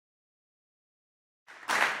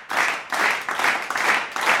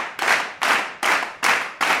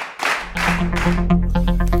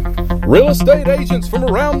Real estate agents from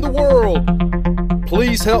around the world,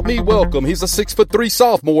 please help me welcome. He's a 6'3"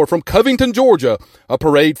 sophomore from Covington, Georgia, a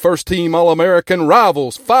parade first-team All-American,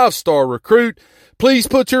 Rivals 5-star recruit. Please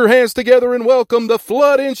put your hands together and welcome the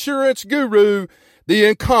flood insurance guru, the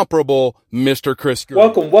incomparable Mr. Chris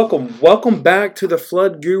Green. Welcome back to the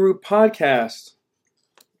Flood Guru podcast.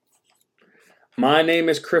 My name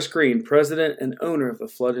is Chris Green, president and owner of the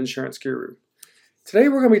Flood Insurance Guru. Today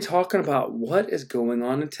we're going to be talking about what is going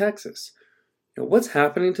on in Texas. What's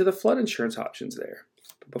happening to the flood insurance options there.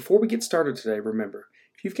 But before we get started today, remember,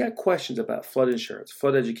 if you've got questions about flood insurance,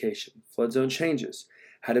 flood education, flood zone changes,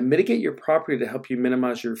 how to mitigate your property to help you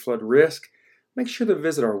minimize your flood risk, make sure to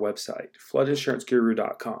visit our website,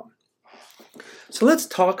 floodinsuranceguru.com. So let's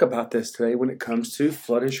talk about this today when it comes to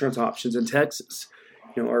flood insurance options in Texas.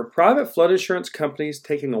 Are private flood insurance companies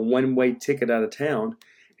taking a one-way ticket out of town?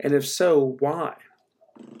 And if so, why?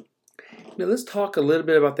 Let's talk a little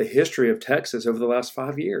bit about the history of Texas over the last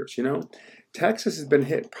 5 years. Texas has been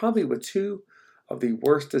hit probably with two of the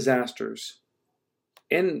worst disasters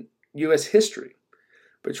in U.S. history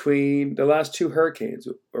between the last two hurricanes,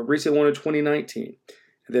 a recent one in 2019,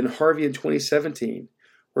 and then Harvey in 2017,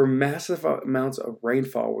 where massive amounts of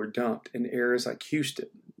rainfall were dumped in areas like Houston,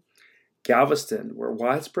 Galveston, where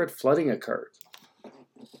widespread flooding occurred.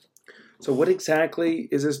 So what exactly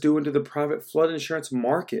is this doing to the private flood insurance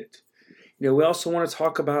market? We also want to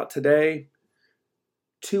talk about today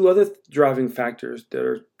two other driving factors that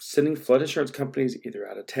are sending flood insurance companies either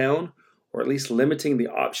out of town or at least limiting the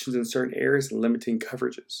options in certain areas and limiting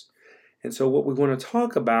coverages. And so what we want to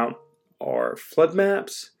talk about are flood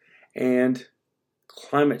maps and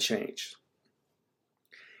climate change.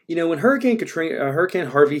 When Hurricane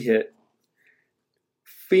Harvey hit,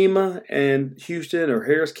 FEMA and Houston or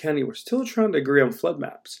Harris County were still trying to agree on flood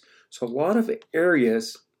maps. So a lot of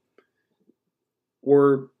areas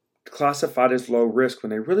were classified as low risk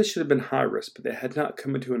when they really should have been high risk, but they had not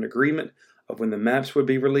come into an agreement of when the maps would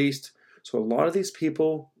be released. So a lot of these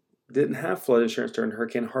people didn't have flood insurance during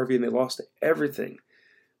Hurricane Harvey, and they lost everything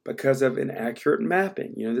because of inaccurate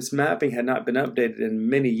mapping. This mapping had not been updated in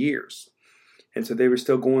many years, and so they were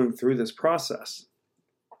still going through this process.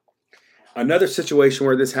 Another situation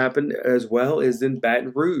where this happened as well is in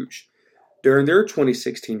Baton Rouge during their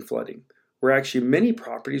 2016 flooding, where actually many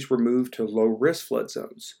properties were moved to low-risk flood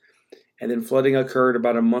zones. And then flooding occurred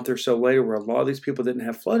about a month or so later where a lot of these people didn't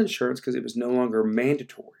have flood insurance because it was no longer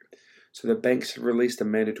mandatory. So the banks released a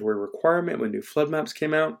mandatory requirement when new flood maps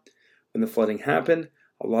came out. When the flooding happened,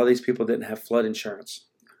 a lot of these people didn't have flood insurance.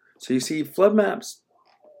 So you see, flood maps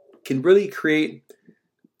can really create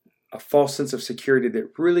a false sense of security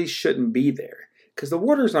that really shouldn't be there, because the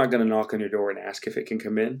water's not going to knock on your door and ask if it can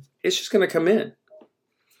come in. It's just going to come in.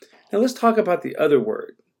 Now let's talk about the other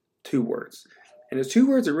two words. And it's two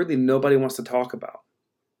words that really nobody wants to talk about.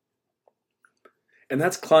 And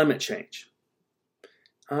that's climate change.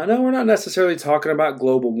 I know we're not necessarily talking about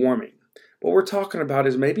global warming. What we're talking about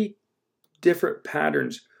is maybe different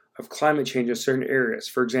patterns of climate change in certain areas.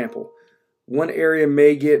 For example, one area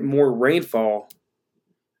may get more rainfall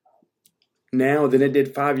now than it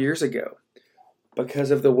did 5 years ago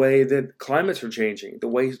because of the way that climates are changing, the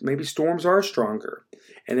way maybe storms are stronger,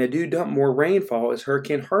 and they do dump more rainfall, as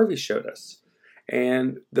Hurricane Harvey showed us.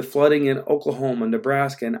 And the flooding in Oklahoma,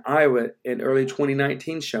 Nebraska, and Iowa in early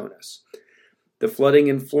 2019 shown us. The flooding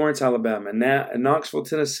in Florence, Alabama, and Knoxville,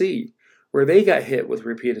 Tennessee, where they got hit with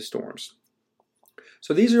repeated storms.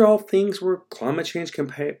 So these are all things where climate change can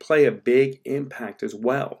play a big impact as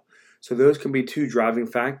well. So those can be two driving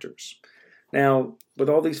factors. Now, with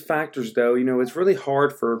all these factors, though, it's really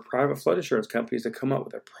hard for private flood insurance companies to come up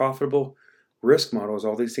with a profitable risk model as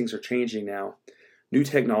all these things are changing now. New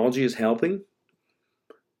technology is helping.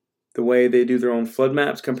 The way they do their own flood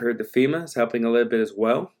maps compared to FEMA is helping a little bit as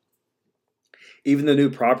well. Even the new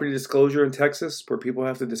property disclosure in Texas, where people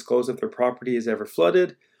have to disclose if their property is ever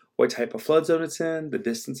flooded, what type of flood zone it's in, the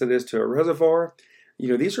distance it is to a reservoir.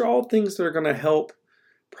 These are all things that are going to help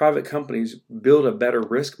private companies build a better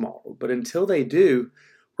risk model. But until they do,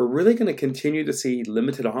 we're really going to continue to see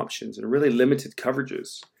limited options and really limited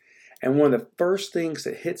coverages. And one of the first things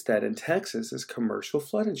that hits that in Texas is commercial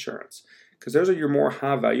flood insurance, because those are your more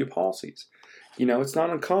high-value policies. It's not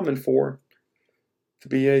uncommon to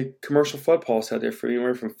be a commercial flood policy out there for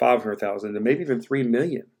anywhere from $500,000 to maybe even $3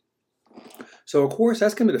 million. So, of course,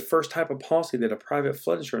 that's going to be the first type of policy that a private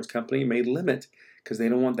flood insurance company may limit because they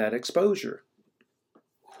don't want that exposure.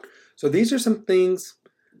 So these are some things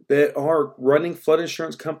that are running flood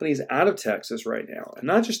insurance companies out of Texas right now. And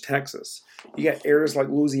not just Texas. You got areas like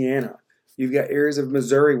Louisiana, You've got areas of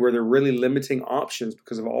Missouri where they're really limiting options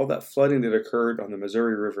because of all that flooding that occurred on the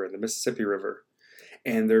Missouri River and the Mississippi River.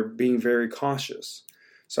 And they're being very cautious.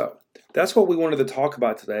 So that's what we wanted to talk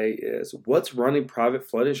about today is what's running private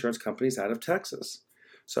flood insurance companies out of Texas.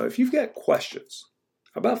 So if you've got questions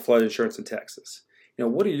about flood insurance in Texas,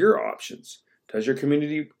 what are your options? Does your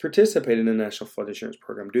community participate in the National Flood Insurance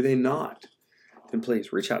Program? Do they not? Then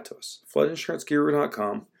please reach out to us,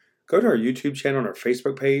 floodinsuranceguru.com. Go to our YouTube channel and our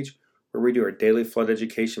Facebook page where we do our daily flood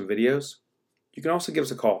education videos. You can also give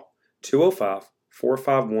us a call,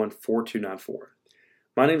 205-451-4294.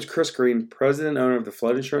 My name is Chris Green, president and owner of the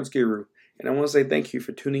Flood Insurance Guru, and I want to say thank you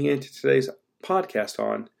for tuning in to today's podcast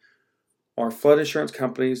on our flood insurance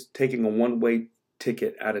companies taking a one-way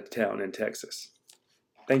ticket out of town in Texas.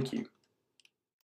 Thank you.